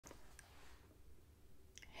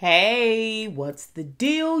Hey, what's the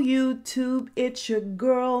deal, YouTube? It's your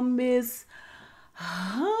girl, Miss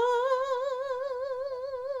Honey.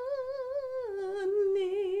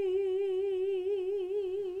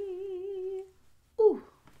 Ooh.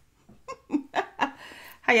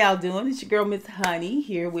 How y'all doing? It's your girl, Miss Honey,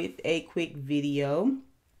 here with a quick video.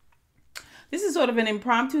 This is sort of an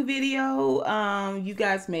impromptu video. You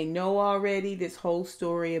guys may know already this whole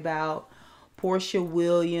story about Porsha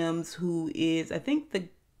Williams, who is, I think, the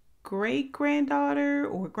great-granddaughter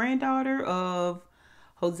or granddaughter of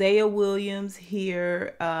Hosea Williams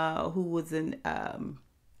here, who was an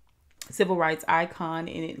civil rights icon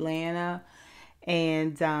in Atlanta.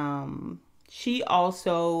 And she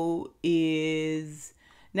also is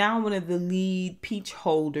now one of the lead peach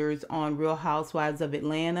holders on Real Housewives of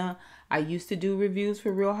Atlanta. I used to do reviews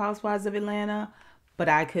for Real Housewives of Atlanta, but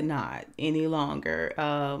I could not any longer.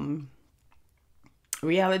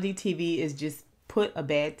 Reality TV is just put a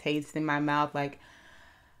bad taste in my mouth. Like,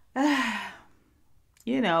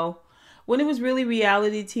 you know, when it was really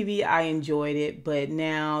reality TV, I enjoyed it. But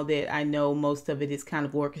now that I know most of it is kind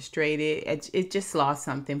of orchestrated, it just lost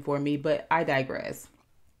something for me. But I digress.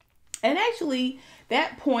 And actually,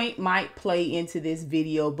 that point might play into this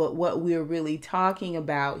video. But what we're really talking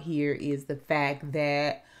about here is the fact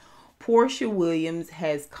that Porsha Williams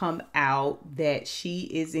has come out that she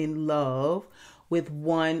is in love with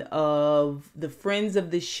one of the friends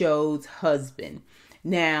of the show's husband.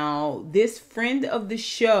 Now, this friend of the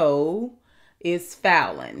show is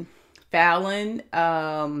Fallon. Fallon,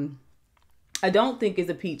 I don't think is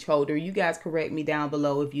a peach holder. You guys correct me down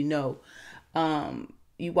below if you know.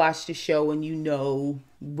 You watch the show and you know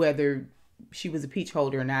whether she was a peach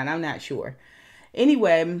holder or not. I'm not sure.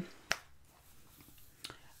 Anyway,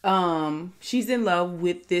 she's in love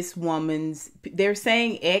with this woman's, they're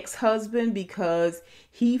saying ex-husband, because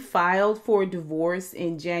he filed for divorce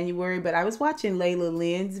in January. But I was watching Layla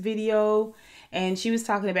Lynn's video and she was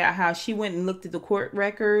talking about how she went and looked at the court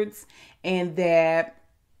records and that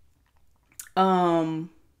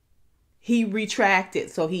he retracted.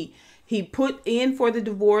 So he put in for the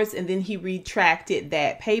divorce and then he retracted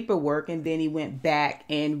that paperwork and then he went back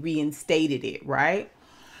and reinstated it, right?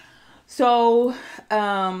 So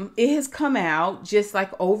it has come out just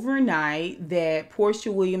like overnight that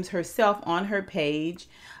Porsha Williams herself on her page,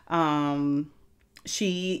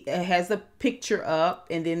 she has a picture up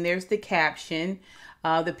and then there's the caption.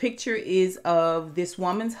 The picture is of this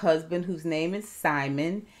woman's husband whose name is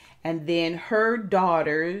Simon, and then her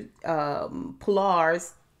daughter,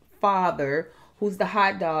 Pilar's father, who's the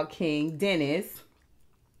hot dog king, Dennis,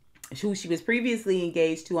 who she was previously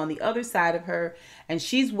engaged to on the other side of her, and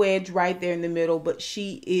she's wedged right there in the middle, but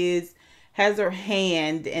she has her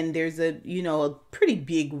hand, and there's a pretty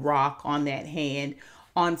big rock on that hand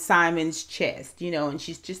on Simon's chest, and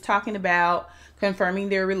she's just talking about confirming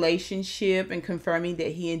their relationship and confirming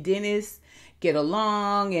that he and Dennis get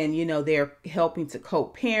along, and they're helping to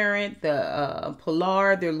co-parent the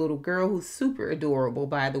Pilar, their little girl, who's super adorable,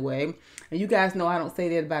 by the way. And you guys know I don't say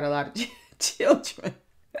that about a lot of children.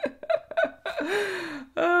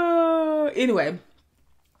 Anyway,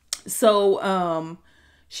 so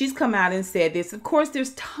she's come out and said this. Of course,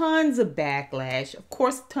 there's tons of backlash.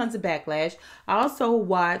 I also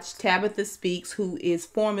watched Tabitha Speaks, who is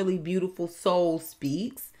formerly Beautiful Soul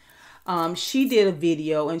Speaks. She did a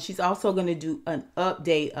video, and she's also going to do an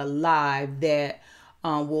update, a live that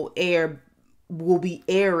will be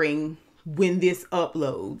airing when this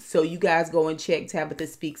uploads. So you guys go and check Tabitha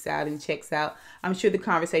Speaks out and checks out. I'm sure the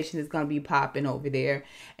conversation is going to be popping over there.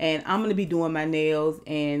 And I'm going to be doing my nails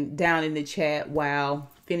and down in the chat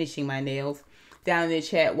while finishing my nails, down in the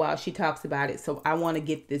chat while she talks about it. So I want to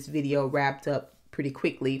get this video wrapped up pretty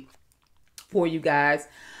quickly for you guys.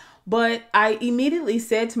 But I immediately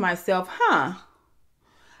said to myself,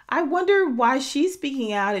 I wonder why she's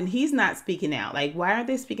speaking out and he's not speaking out. Like, why aren't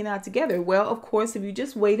they speaking out together? Well, of course, if you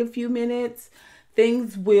just wait a few minutes,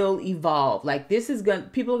 things will evolve. Like,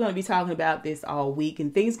 people are going to be talking about this all week,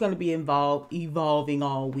 and things going to be evolving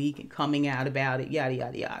all week and coming out about it, yada,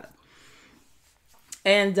 yada, yada.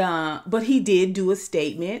 And, but he did do a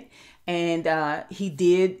statement, and he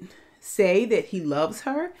did say that he loves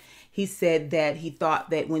her. He said that he thought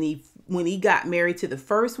that when he got married to the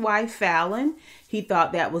first wife, Fallon, he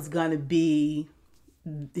thought that was going to be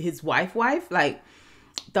his wife, like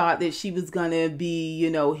thought that she was going to be,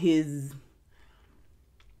 his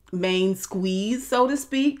main squeeze, so to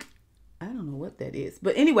speak. I don't know what that is.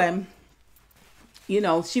 But anyway,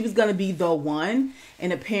 she was going to be the one.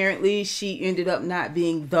 And apparently she ended up not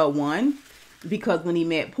being the one. because when he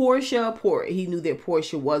met Porsha, he knew that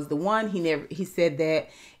Porsha was the one. He said that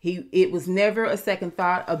it was never a second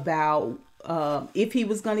thought about if he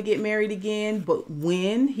was going to get married again, but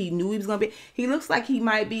when he knew he was going to be. He looks like he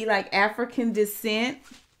might be like African descent,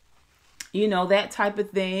 that type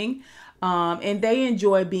of thing. And they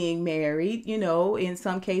enjoy being married. In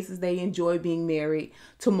some cases they enjoy being married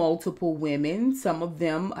to multiple women. Some of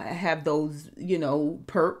them have those,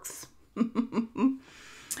 perks.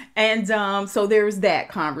 And so there's that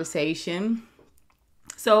conversation.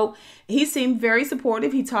 So he seemed very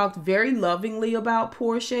supportive. He talked very lovingly about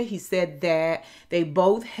Porsha. He said that they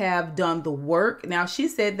both have done the work. Now, she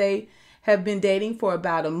said they have been dating for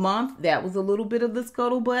about a month. That was a little bit of the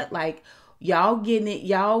scuttlebutt. Like, y'all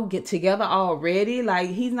get together already.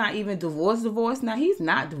 Like, he's not even divorced. Now, he's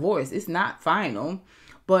not divorced. It's not final.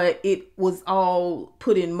 But it was all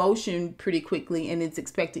put in motion pretty quickly, and it's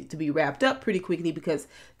expected to be wrapped up pretty quickly because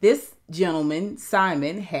this gentleman,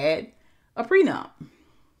 Simon, had a prenup.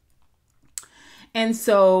 And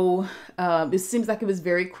so it seems like it was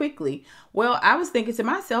very quickly. Well, I was thinking to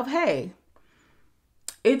myself, hey,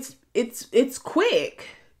 it's quick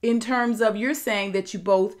in terms of you're saying that you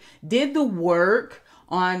both did the work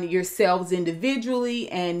on yourselves individually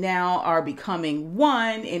and now are becoming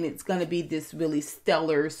one, and it's going to be this really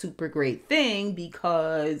stellar, super great thing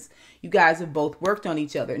because you guys have both worked on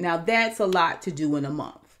each other. Now, that's a lot to do in a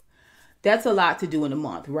month. That's a lot to do in a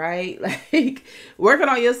month, right? Like, working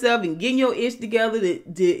on yourself and getting your ish together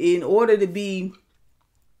in order to be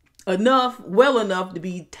well enough to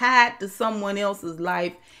be tied to someone else's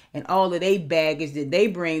life and all of their baggage that they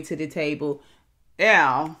bring to the table.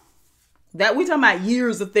 Yeah. That we're talking about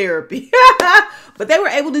years of therapy, but they were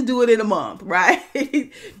able to do it in a month, right?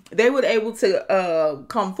 They were able to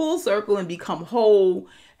come full circle and become whole,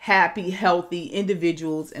 happy, healthy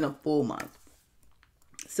individuals in a full month.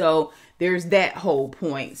 So there's that whole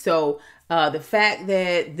point. So the fact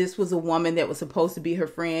that this was a woman that was supposed to be her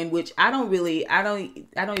friend, which I don't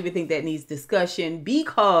even think that needs discussion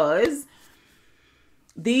because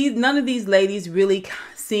none of these ladies really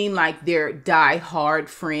seem like they're die-hard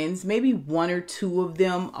friends. Maybe one or two of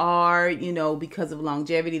them are, because of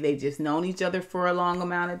longevity. They've just known each other for a long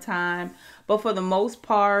amount of time. But for the most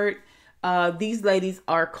part, these ladies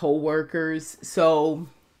are co-workers. So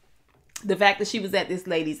the fact that she was at this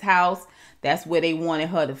lady's house, that's where they wanted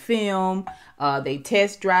her to film. They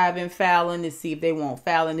test driving Fallon to see if they want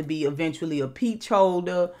Fallon to be eventually a peach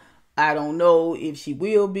holder. I don't know if she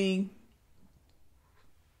will be.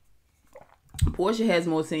 Porsha has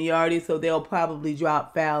more seniority, so they'll probably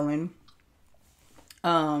drop Fallon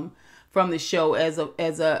from the show as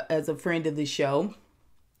a friend of the show.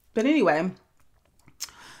 But anyway,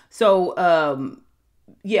 so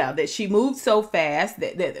yeah, that she moved so fast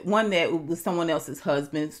that one, that was someone else's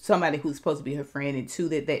husband, somebody who's supposed to be her friend, and two,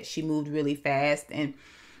 that she moved really fast. And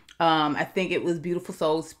I think it was Beautiful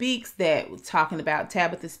Soul Speaks that was talking about,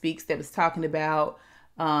 Tabitha Speaks, that was talking about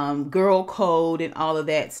girl code and all of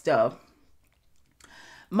that stuff.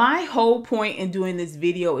 My whole point in doing this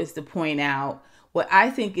video is to point out what I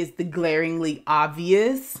think is the glaringly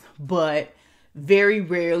obvious, but very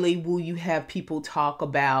rarely will you have people talk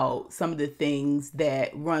about some of the things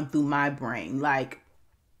that run through my brain, like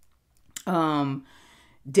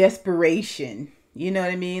desperation. You know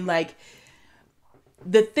what I mean? Like,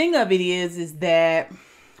 the thing of it is that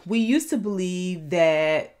we used to believe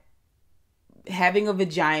that having a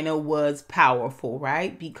vagina was powerful,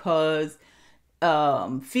 right? Because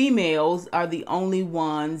females are the only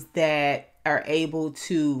ones that are able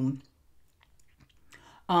to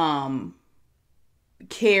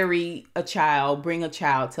carry a child, bring a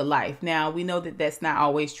child to life. Now, we know that that's not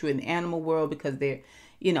always true in the animal world because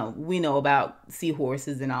we know about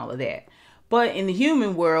seahorses and all of that. But in the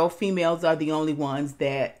human world, females are the only ones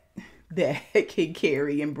that can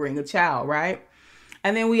carry and bring a child, right?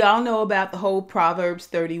 And then we all know about the whole Proverbs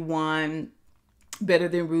 31, better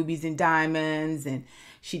than rubies and diamonds, and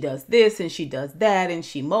she does this and she does that, and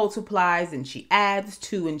she multiplies and she adds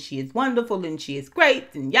to, and she is wonderful and she is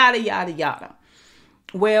great, and yada yada yada.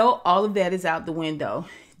 Well, all of that is out the window.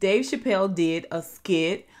 Dave Chappelle did a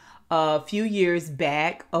skit a few years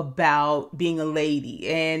back about being a lady,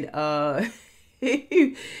 and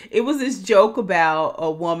it was this joke about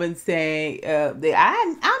a woman saying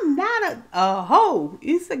that I'm not a hoe.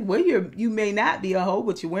 It's like, well, you may not be a hoe,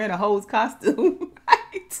 but you're wearing a hoe's costume,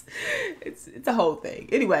 right? It's a whole thing.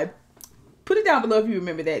 Anyway, put it down below if you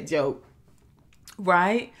remember that joke,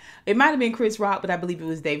 right? It might have been Chris Rock, but I believe it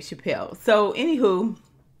was Dave Chappelle. So anywho,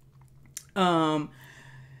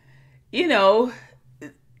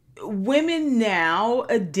 women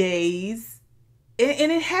nowadays,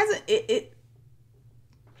 and it hasn't,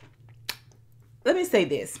 let me say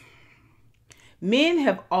this. Men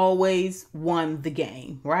have always won the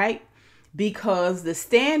game, right? Because the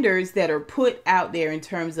standards that are put out there in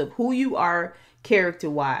terms of who you are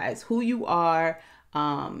character-wise, who you are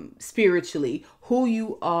spiritually, who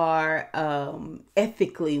you are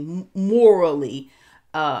ethically, morally,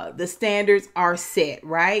 the standards are set,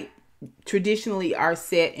 right? Traditionally are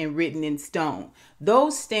set and written in stone.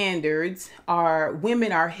 Those standards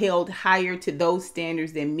women are held higher to those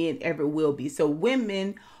standards than men ever will be. So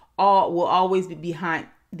women will always be behind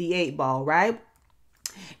the 8 ball, right?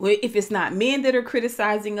 If it's not men that are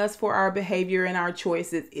criticizing us for our behavior and our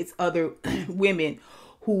choices, it's other women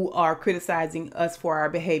who are criticizing us for our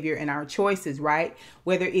behavior and our choices, right?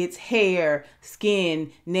 Whether it's hair,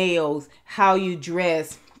 skin, nails, how you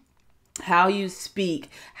dress, how you speak,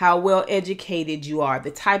 how well educated you are,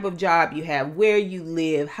 the type of job you have, where you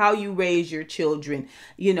live, how you raise your children,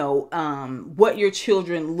 what your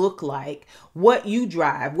children look like, what you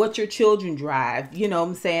drive, what your children drive, you know what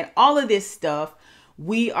I'm saying? All of this stuff,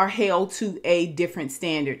 we are held to a different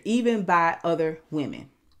standard, even by other women.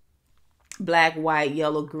 Black, white,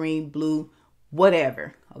 yellow, green, blue,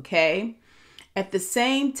 whatever, okay? At the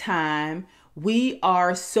same time, we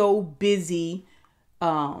are so busy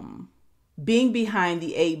being behind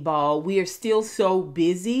the 8 ball, we are still so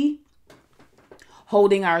busy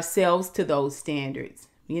holding ourselves to those standards.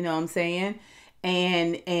 You know what I'm saying?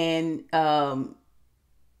 And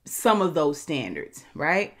some of those standards,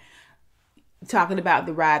 right? Talking about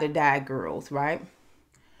the ride or die girls, right?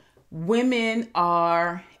 Women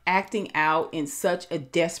are acting out in such a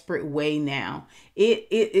desperate way now.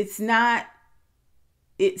 It's not.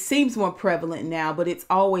 It seems more prevalent now, but it's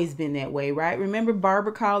always been that way, right? Remember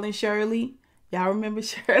Barbara calling Shirley? Y'all remember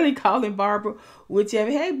Shirley calling Barbara?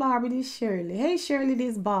 Whichever. Hey, Barbara, this Shirley. Hey, Shirley,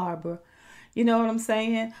 this Barbara. You know what I'm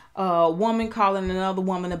saying? A woman calling another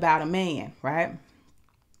woman about a man, right?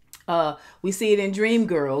 We see it in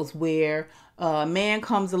Dreamgirls where a man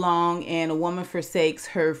comes along and a woman forsakes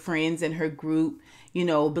her friends and her group,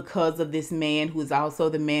 because of this man who is also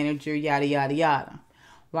the manager, yada, yada, yada.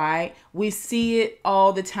 Right? We see it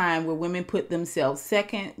all the time where women put themselves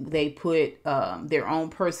second. They put their own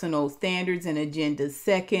personal standards and agendas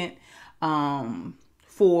second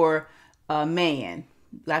for a man.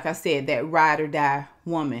 Like I said, that ride or die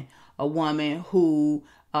woman. A woman who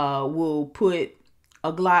will put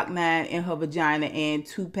a Glock 9 in her vagina and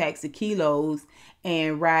 2 packs of kilos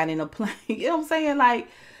and ride in a plane. You know what I'm saying? Like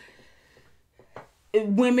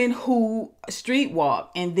women who street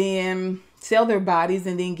walk and then sell their bodies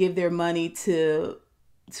and then give their money to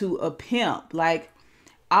a pimp. Like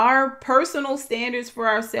our personal standards for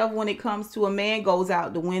ourselves when it comes to a man goes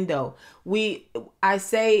out the window. I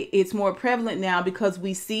say it's more prevalent now because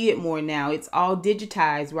we see it more now. It's all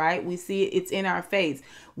digitized, right? We see it, it's in our face.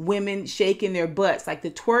 Women shaking their butts. Like the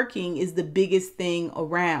twerking is the biggest thing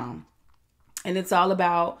around. And it's all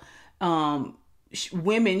about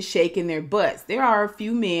women shaking their butts. There are a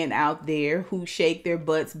few men out there who shake their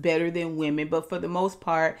butts better than women, but for the most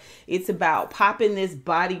part, it's about popping this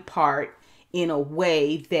body part in a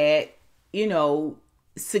way that,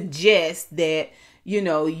 suggests that,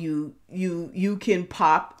 you can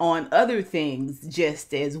pop on other things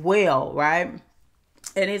just as well, right?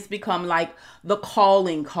 And it's become like the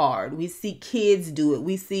calling card. We see kids do it.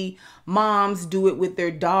 We see moms do it with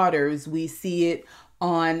their daughters. We see it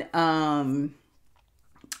on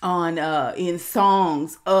in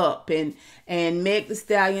songs Up and Meg Thee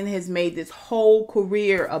Stallion has made this whole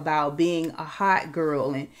career about being a hot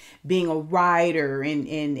girl and being a rider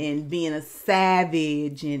and being a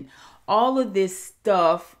savage, and all of this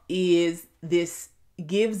stuff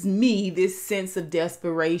gives me this sense of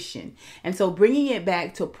desperation. And so bringing it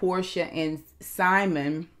back to Porsha and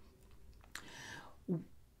Simon,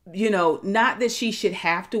 not that she should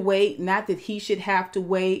have to wait, not that he should have to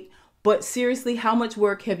wait, but seriously, how much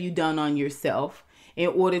work have you done on yourself in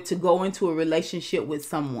order to go into a relationship with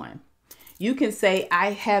someone? You can say,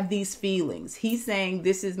 I have these feelings. He's saying,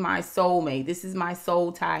 this is my soulmate. This is my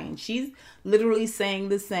soul tie. And she's literally saying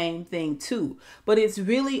the same thing too. But it's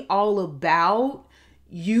really all about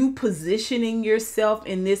you positioning yourself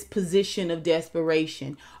in this position of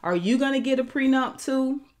desperation. Are you going to get a prenup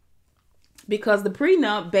too? Because the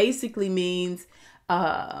prenup basically means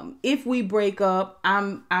if we break up,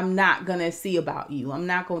 I'm not going to see about you. I'm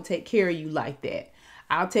not going to take care of you like that.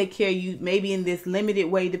 I'll take care of you maybe in this limited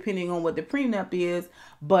way, depending on what the prenup is,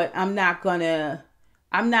 but I'm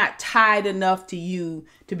not tied enough to you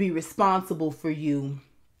to be responsible for you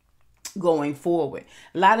going forward.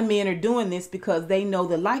 A lot of men are doing this because they know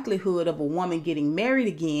the likelihood of a woman getting married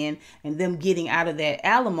again and them getting out of that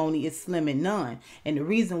alimony is slim and none. And the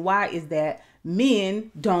reason why is that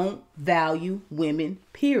Men don't value women,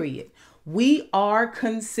 period. We are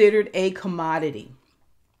considered a commodity.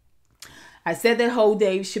 I said that whole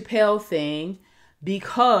Dave Chappelle thing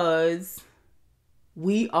because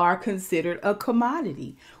we are considered a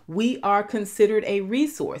commodity. We are considered a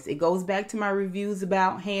resource. It goes back to my reviews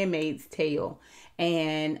about Handmaid's Tale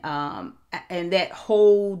and that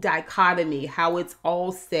whole dichotomy, how it's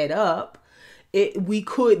all set up. We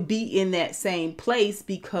could be in that same place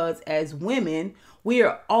because as women, we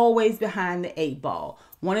are always behind the 8 ball.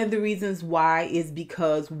 One of the reasons why is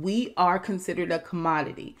because we are considered a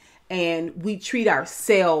commodity and we treat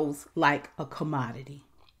ourselves like a commodity.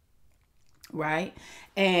 Right?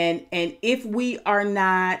 And if we are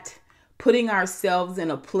not putting ourselves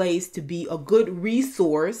in a place to be a good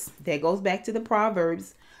resource, that goes back to the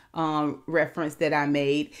Proverbs reference that I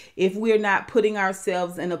made. If we're not putting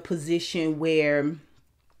ourselves in a position where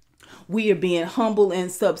we are being humble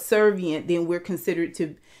and subservient, then we're considered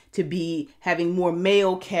to be having more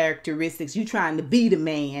male characteristics. You trying to be the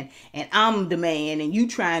man and I'm the man and you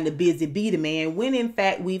trying to busy be the man, when in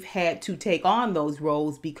fact we've had to take on those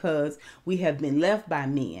roles because we have been left by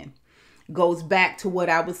men. Goes back to what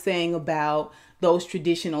I was saying about those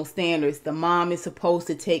traditional standards. The mom is supposed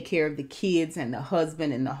to take care of the kids and the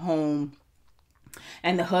husband in the home.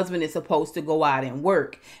 And the husband is supposed to go out and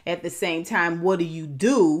work. At the same time, what do you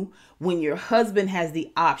do when your husband has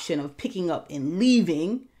the option of picking up and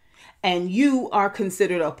leaving? And you are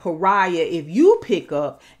considered a pariah if you pick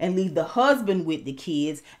up and leave the husband with the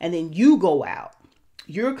kids and then you go out.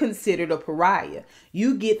 You're considered a pariah.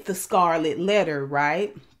 You get the scarlet letter,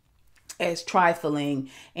 right? As trifling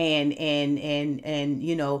and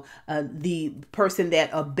the person that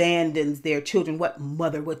abandons their children.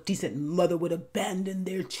 What decent mother would abandon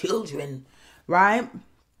their children, right?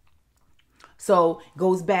 So it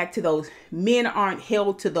goes back to those. Men aren't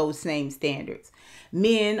held to those same standards.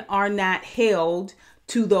 Men are not held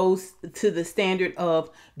to the standard of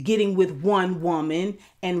getting with one woman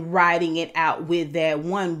and riding it out with that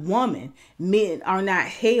one woman. Men are not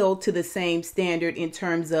held to the same standard in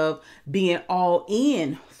terms of being all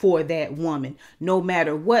in for that woman, no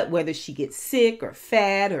matter what, whether she gets sick or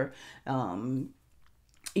fat or,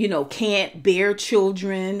 can't bear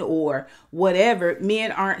children or whatever.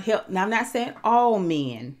 Men aren't held. Now, I'm not saying all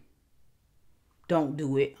men don't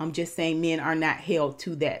do it. I'm just saying men are not held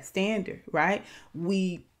to that standard, right?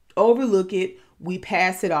 We overlook it. We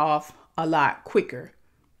pass it off a lot quicker.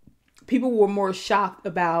 People were more shocked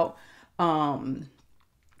about Jada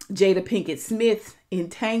Pinkett Smith's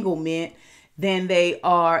entanglement than they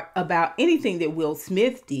are about anything that Will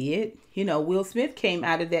Smith did. Will Smith came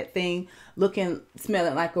out of that thing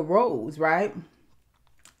smelling like a rose, right?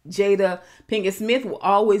 Jada Pinkett Smith will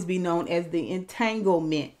always be known as the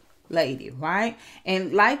entanglement lady, right?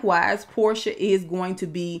 And likewise, Porsha is going to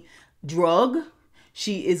be drugged.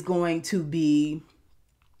 She is going to be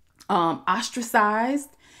ostracized.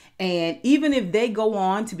 And even if they go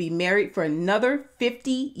on to be married for another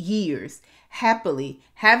 50 years, happily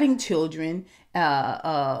having children,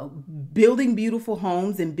 building beautiful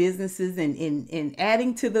homes and businesses and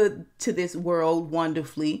adding to this world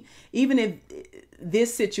wonderfully, even if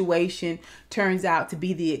this situation turns out to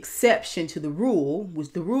be the exception to the rule,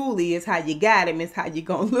 which the rule is how you got him is how you're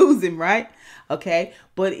going to lose him, right? Okay.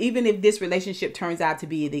 But even if this relationship turns out to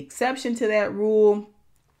be the exception to that rule,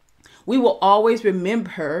 we will always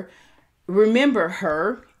remember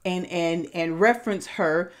her and reference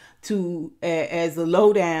her to as a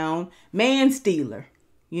low down man stealer.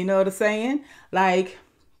 You know what I'm saying? Like,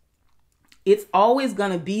 it's always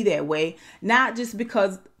going to be that way, not just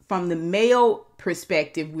because from the male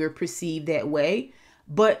perspective we're perceived that way,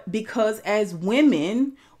 but because as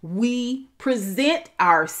women we present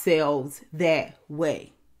ourselves that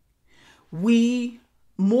way.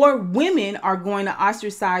 More women are going to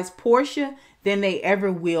ostracize Porsha than they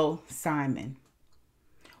ever will Simon.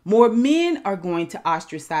 More men are going to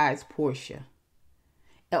ostracize Porsha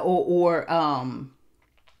or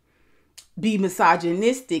be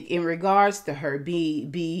misogynistic in regards to her,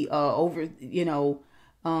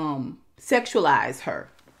 sexualize her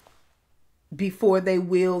before they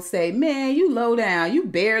will say, man, you low down,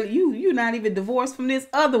 you're not even divorced from this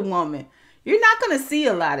other woman. You're not going to see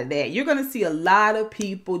a lot of that. You're going to see a lot of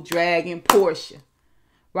people dragging Porsha,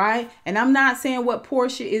 right? And I'm not saying what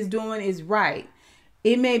Porsha is doing is right.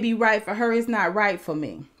 It may be right for her. It's not right for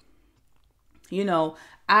me.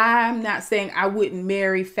 I'm not saying I wouldn't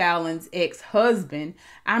marry Fallon's ex-husband.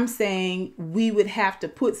 I'm saying we would have to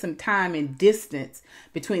put some time and distance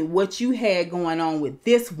between what you had going on with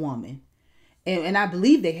this woman. And I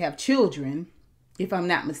believe they have children, if I'm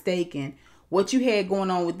not mistaken, what you had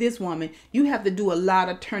going on with this woman, you have to do a lot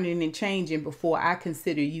of turning and changing before I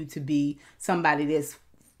consider you to be somebody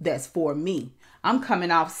that's for me. I'm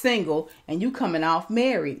coming off single and you coming off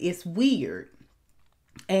married. It's weird.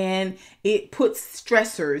 And it puts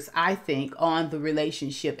stressors, I think, on the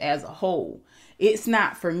relationship as a whole. It's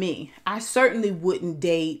not for me. I certainly wouldn't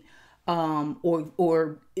date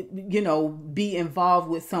or be involved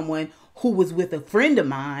with someone who was with a friend of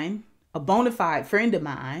mine, a bona fide friend of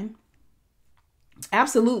mine.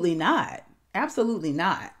 Absolutely not. Absolutely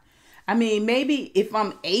not. I mean, maybe if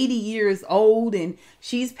I'm 80 years old and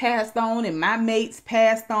she's passed on and my mate's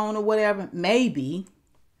passed on or whatever, maybe.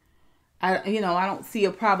 I don't see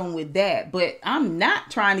a problem with that. But I'm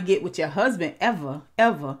not trying to get with your husband ever,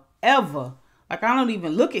 ever, ever. Like, I don't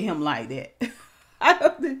even look at him like that.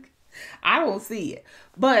 I don't see it.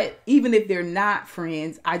 But even if they're not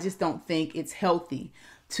friends, I just don't think it's healthy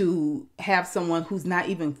to have someone who's not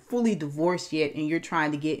even fully divorced yet and you're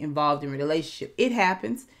trying to get involved in a relationship. It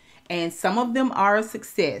happens. And some of them are a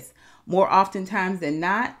success. More oftentimes than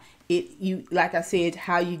not, like I said,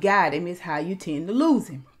 how you got him is how you tend to lose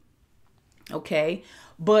him. Okay.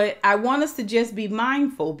 But I want us to just be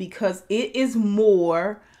mindful, because it is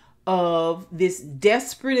more of this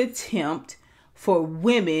desperate attempt for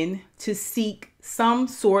women to seek some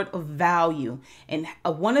sort of value. And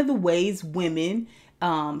one of the ways women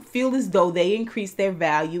feel as though they increase their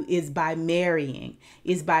value is by marrying,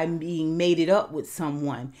 is by being mated up with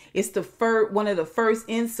someone. It's one of the first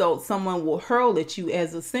insults someone will hurl at you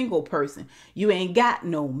as a single person. You ain't got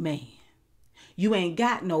no man. You ain't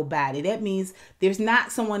got nobody. That means there's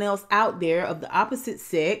not someone else out there of the opposite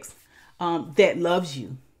sex that loves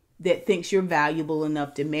you, that thinks you're valuable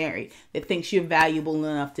enough to marry, that thinks you're valuable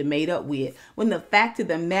enough to mate up with. When the fact of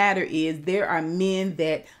the matter is, there are men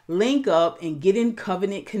that link up and get in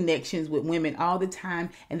covenant connections with women all the time,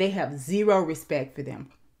 and they have zero respect for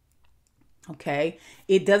them. Okay.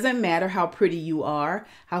 It doesn't matter how pretty you are,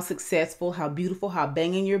 how successful, how beautiful, how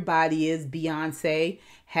banging your body is. Beyonce,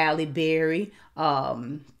 Halle Berry,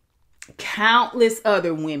 countless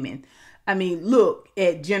other women. I mean, look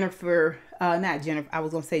at Jennifer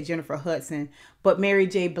Hudson, but Mary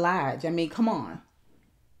J. Blige. I mean, come on.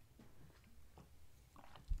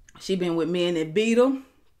 She been with men that beat her,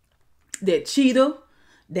 that cheat her,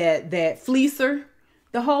 that fleece her,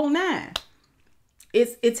 the whole nine.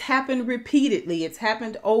 It's happened repeatedly. It's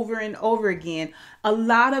happened over and over again. A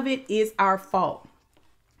lot of it is our fault.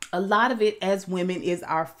 A lot of it as women is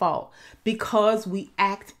our fault, because we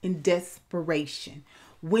act in desperation.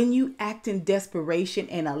 When you act in desperation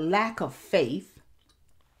and a lack of faith,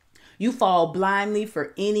 you fall blindly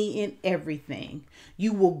for any and everything.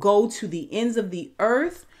 You will go to the ends of the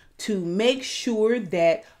earth to make sure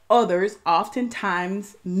that others,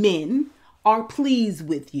 oftentimes men, are pleased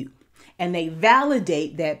with you. And they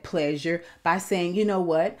validate that pleasure by saying, you know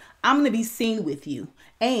what, I'm going to be seen with you.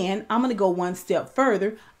 And I'm going to go one step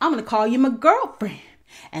further. I'm going to call you my girlfriend.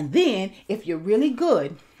 And then if you're really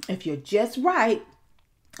good, if you're just right,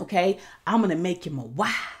 okay, I'm going to make you my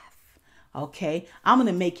wife. Okay, I'm going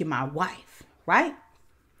to make you my wife, right?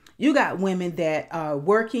 You got women that are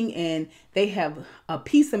working and they have a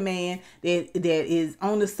piece of man that is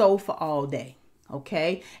on the sofa all day.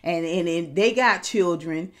 Okay, and they got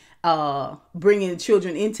children, bringing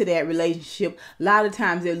children into that relationship. A lot of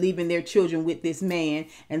times they're leaving their children with this man,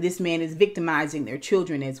 and this man is victimizing their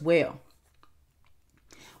children as well.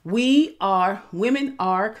 Women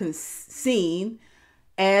are seen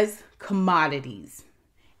as commodities,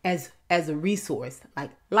 as a resource,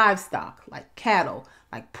 like livestock, like cattle,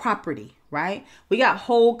 like property, right? We got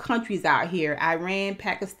whole countries out here, Iran,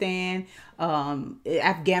 Pakistan,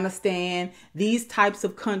 Afghanistan, these types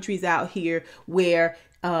of countries out here where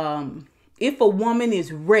if a woman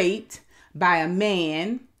is raped by a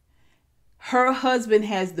man, her husband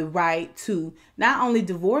has the right to not only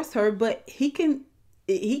divorce her, but he can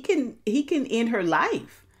end her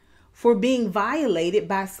life for being violated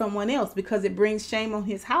by someone else, because it brings shame on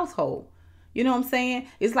his household. You know what I'm saying?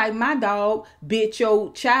 It's like, my dog bit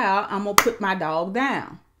your child, I'm going to put my dog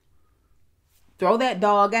down. Throw that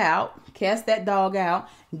dog out, cast that dog out,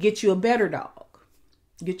 and get you a better dog.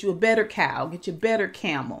 Get you a better cow, get you a better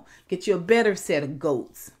camel, get you a better set of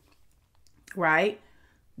goats, right?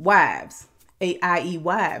 Wives, i.e.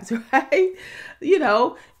 wives, right? You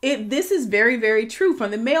know, this is very, very true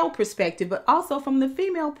from the male perspective, but also from the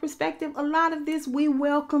female perspective. A lot of this we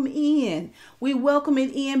welcome in. We welcome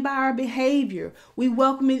it in by our behavior. We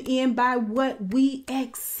welcome it in by what we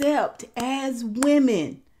accept as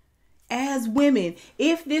women. as women,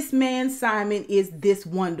 if this man Simon is this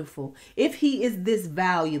wonderful, if he is this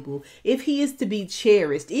valuable, if he is to be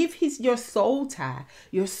cherished, if he's your soul tie,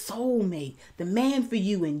 your soulmate, the man for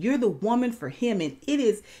you, and you're the woman for him, and it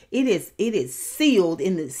is sealed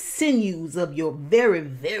in the sinews of your very,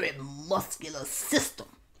 very muscular system.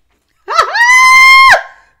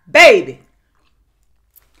 Baby,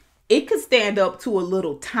 it could stand up to a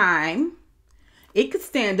little time. It could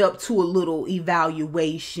stand up to a little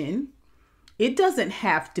evaluation. It doesn't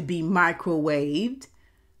have to be microwaved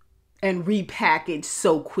and repackaged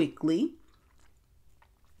so quickly.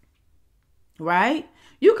 Right?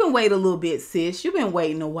 You can wait a little bit, sis. You've been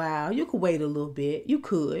waiting a while. You could wait a little bit. You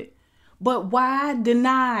could. But why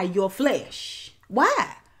deny your flesh?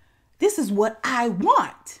 Why? This is what I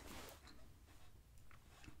want.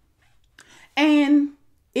 And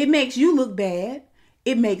it makes you look bad.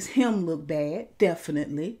 It makes him look bad.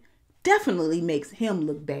 Definitely. Definitely makes him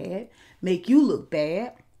look bad. Make you look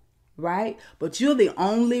bad. Right? But you're the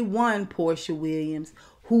only one, Porsha Williams,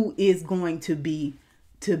 who is going to be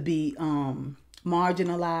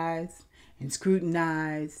marginalized and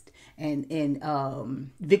scrutinized and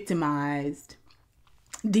victimized,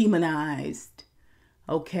 demonized.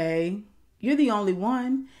 Okay? You're the only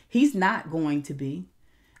one. He's not going to be.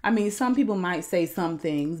 I mean, some people might say some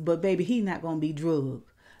things, but baby, he's not going to be drugged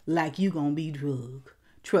like you going to be drugged.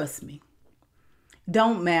 Trust me.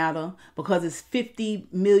 Don't matter, because it's 50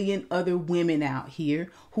 million other women out here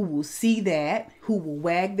who will see that, who will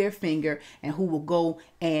wag their finger, and who will go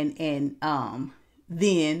and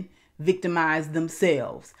then victimize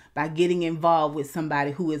themselves by getting involved with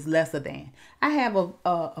somebody who is lesser than. I have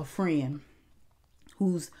a friend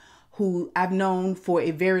who I've known for a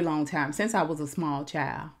very long time, since I was a small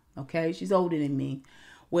child. Okay, she's older than me.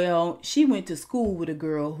 Well, she went to school with a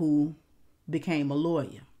girl who became a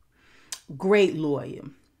lawyer. Great lawyer.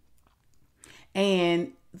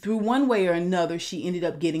 And through one way or another, she ended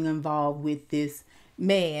up getting involved with this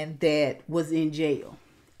man that was in jail.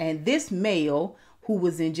 And this male who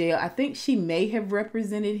was in jail, I think she may have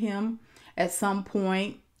represented him at some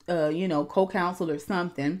point, co-counsel or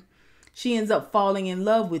something. She ends up falling in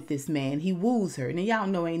love with this man. He woos her. Now, y'all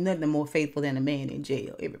know ain't nothing more faithful than a man in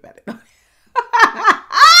jail. Everybody know.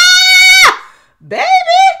 Baby.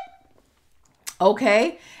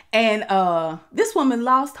 Okay. And this woman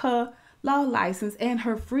lost her law license and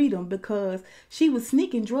her freedom because she was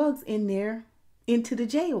sneaking drugs in there into the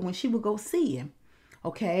jail when she would go see him.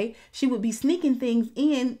 Okay. She would be sneaking things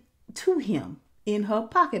in to him in her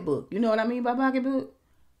pocketbook. You know what I mean by pocketbook?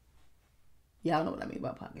 Y'all know what I mean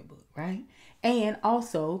by pocketbook, right? And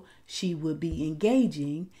also she would be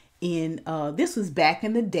engaging in, this was back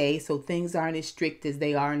in the day, so things aren't as strict as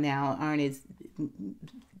they are now, aren't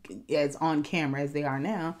as on camera as they are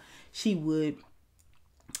now. She would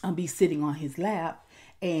be sitting on his lap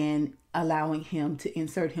and allowing him to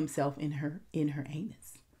insert himself in her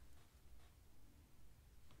anus.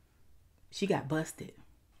 She got busted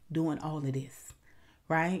doing all of this,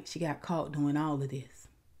 right? She got caught doing all of this.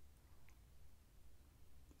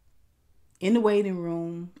 In the waiting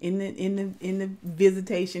room, in the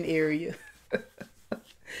visitation area.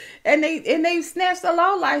 and they snatched the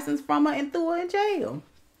law license from her and threw her in jail.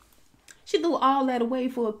 She threw all that away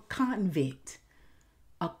for a convict.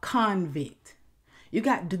 A convict. You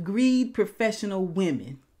got degreed professional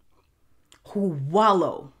women who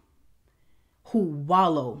wallow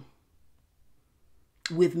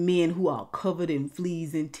with men who are covered in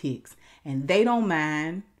fleas and ticks. And they don't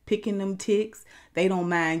mind picking them ticks. They don't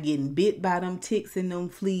mind getting bit by them ticks and them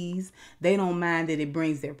fleas. They don't mind that it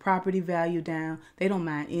brings their property value down. They don't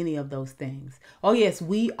mind any of those things. Oh yes,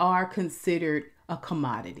 we are considered a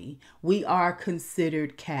commodity. We are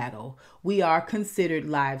considered cattle. We are considered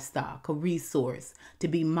livestock, a resource to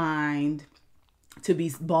be mined, to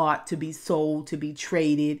be bought, to be sold, to be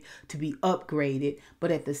traded, to be upgraded.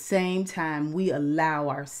 But at the same time, we allow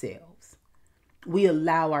ourselves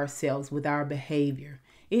with our behavior.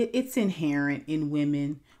 It's inherent in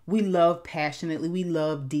women. We love passionately. We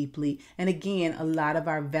love deeply. And again, a lot of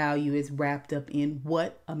our value is wrapped up in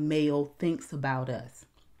what a male thinks about us.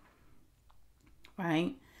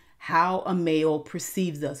 Right? How a male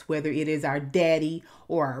perceives us, whether it is our daddy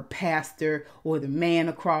or our pastor or the man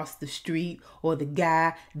across the street or the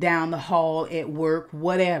guy down the hall at work,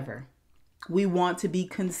 whatever. We want to be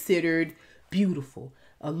considered beautiful,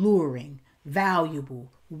 alluring,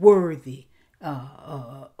 valuable, worthy,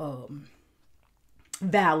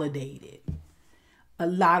 validated. A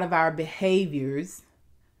lot of our behaviors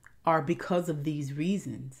are because of these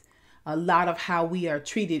reasons. A lot of how we are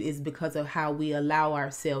treated is because of how we allow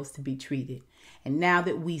ourselves to be treated. And now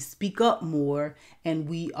that we speak up more and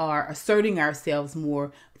we are asserting ourselves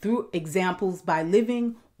more through examples by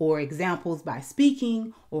living, or examples by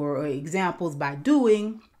speaking, or examples by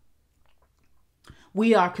doing,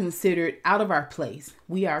 we are considered out of our place.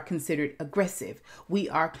 We are considered aggressive. We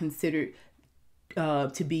are considered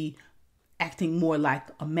to be acting more like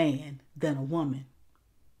a man than a woman.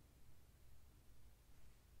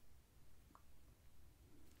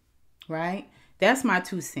 Right? That's my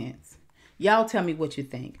 2 cents. Y'all tell me what you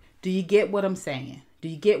think. Do you get what I'm saying? Do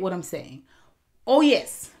you get what I'm saying? Oh,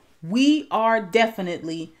 yes. We are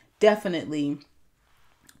definitely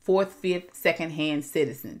fourth, fifth, secondhand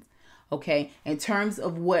citizens. Okay? In terms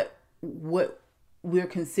of what we're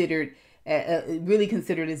considered, really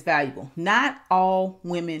considered as valuable. Not all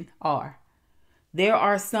women are. There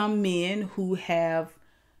are some men who have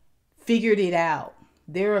figured it out.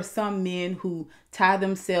 There are some men who tie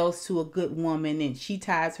themselves to a good woman and she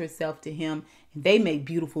ties herself to him, and they make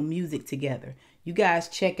beautiful music together. You guys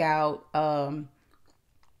check out Random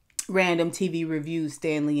TV Reviews,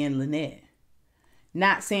 Stanley and Lynette.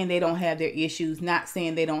 Not saying they don't have their issues, not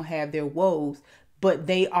saying they don't have their woes, but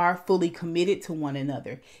they are fully committed to one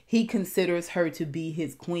another. He considers her to be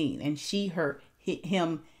his queen and she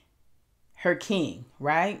him her king,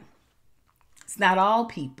 right? It's not all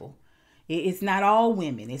people. It's not all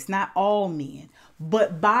women. It's not all men.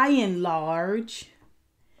 But by and large,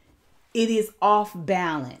 it is off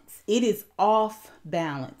balance. It is off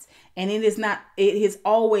balance. And it has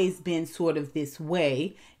always been sort of this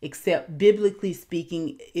way, except biblically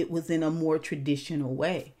speaking, it was in a more traditional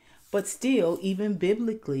way. But still, even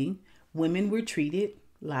biblically, women were treated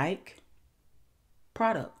like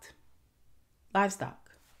product, livestock.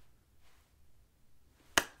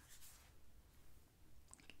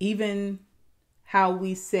 Even how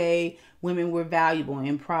we say women were valuable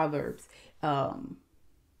in Proverbs.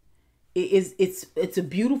 It's a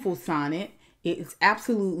beautiful sonnet. It's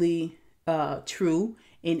absolutely true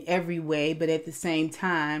in every way, but at the same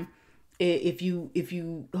time, if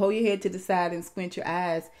you hold your head to the side and squint your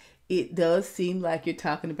eyes, it does seem like you're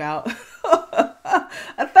talking about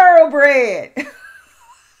a thoroughbred.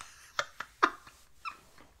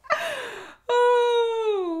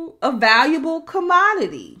 A valuable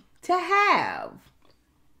commodity to have.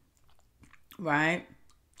 Right?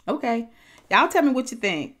 Okay. Y'all tell me what you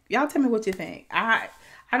think. I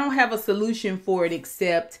don't have a solution for it,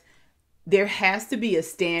 except there has to be a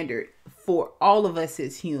standard for all of us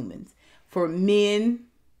as humans, for men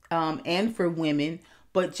and for women.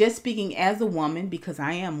 But just speaking as a woman, because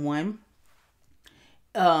I am one,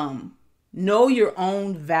 know your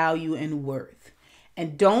own value and worth.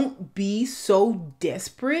 And don't be so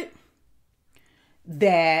desperate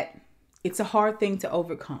that it's a hard thing to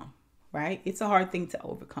overcome, right? It's a hard thing to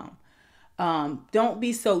overcome. Don't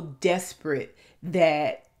be so desperate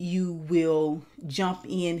that you will jump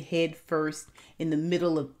in head first in the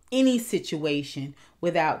middle of any situation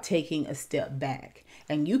without taking a step back.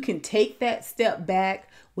 And you can take that step back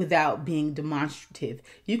without being demonstrative.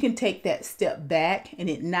 You can take that step back and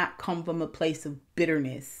it not come from a place of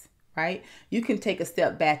bitterness, right? You can take a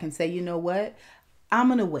step back and say, you know what? I'm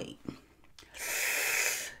going to wait.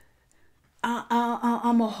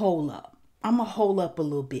 I'm going to hold up. I'm going to hold up a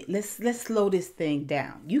little bit. Let's slow this thing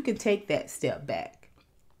down. You can take that step back.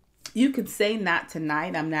 You can say, not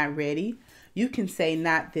tonight, I'm not ready. You can say,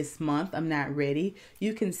 not this month, I'm not ready.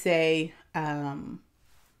 You can say, I'd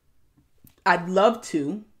love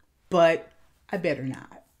to, but I better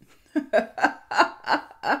not.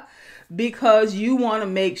 Because you want to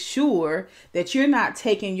make sure that you're not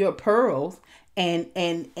taking your pearls and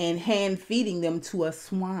hand feeding them to a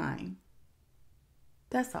swine.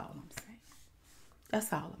 That's all I'm saying.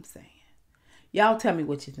 That's all I'm saying. Y'all tell me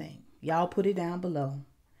what you think. Y'all put it down below.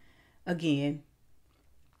 Again,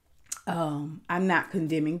 I'm not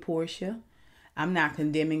condemning Porsha. I'm not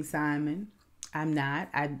condemning Simon. I'm not.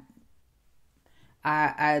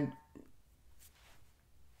 I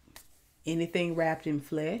anything wrapped in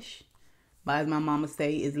flesh, as my mama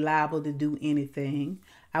say, is liable to do anything.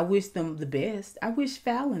 I wish them the best. I wish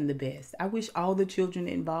Fallon the best. I wish all the children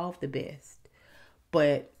involved the best.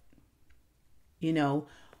 But, you know,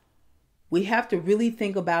 we have to really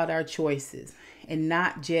think about our choices and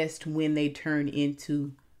not just when they turn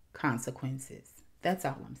into consequences. That's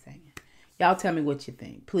all I'm saying. Y'all tell me what you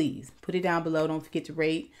think. Please put it down below. Don't forget to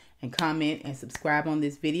rate and comment and subscribe on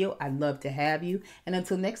this video. I'd love to have you. And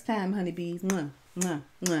until next time, honeybees, mwah, mwah,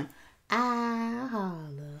 mwah. I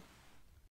holla.